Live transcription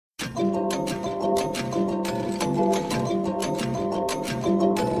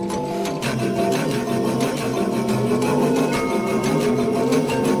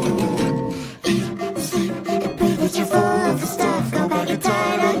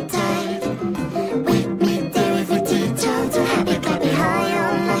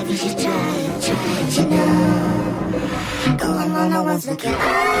thinking I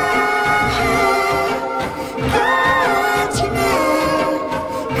got you now.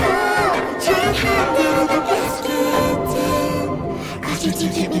 Got your hand in the biscuit. Got you to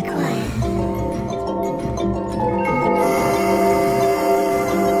keep me quiet.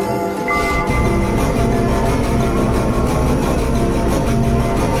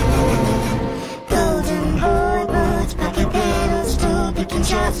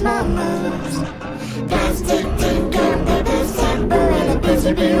 Shots, my moves. Plastic tin can paper sample and a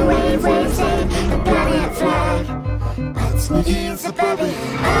busy bee wave save the planet flag. But Sneaky's a baby.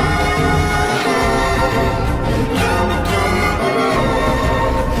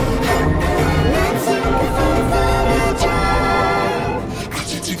 Let's sing the Fourth of July. Got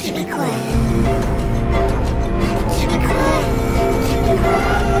you to keep me quiet. Keep me quiet. Keep me quiet.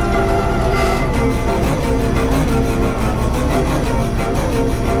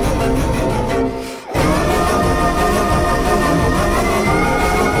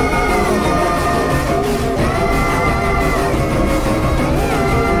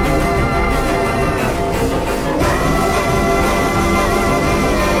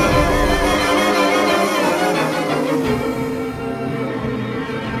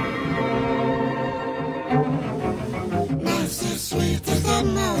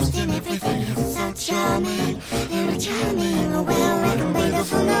 Charming, very charming. Oh, well, I can wait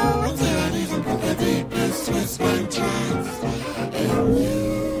for no anxieties and put the deepest twist my chance in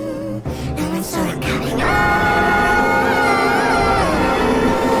you. Now it's sort of coming on.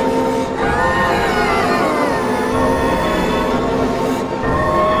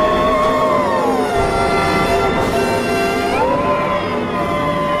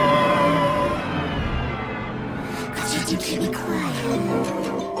 Cause you do keep me quiet.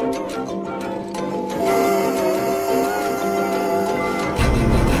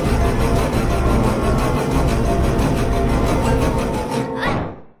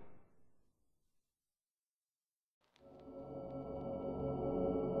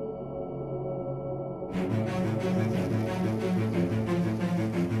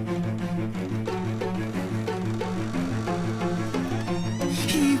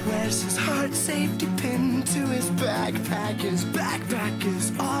 He wears his heart safety pin to his backpack. His backpack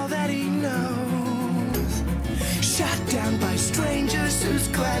is all that he knows. Shot down by strangers whose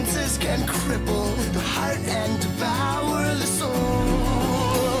glances can cripple the heart and devour the soul.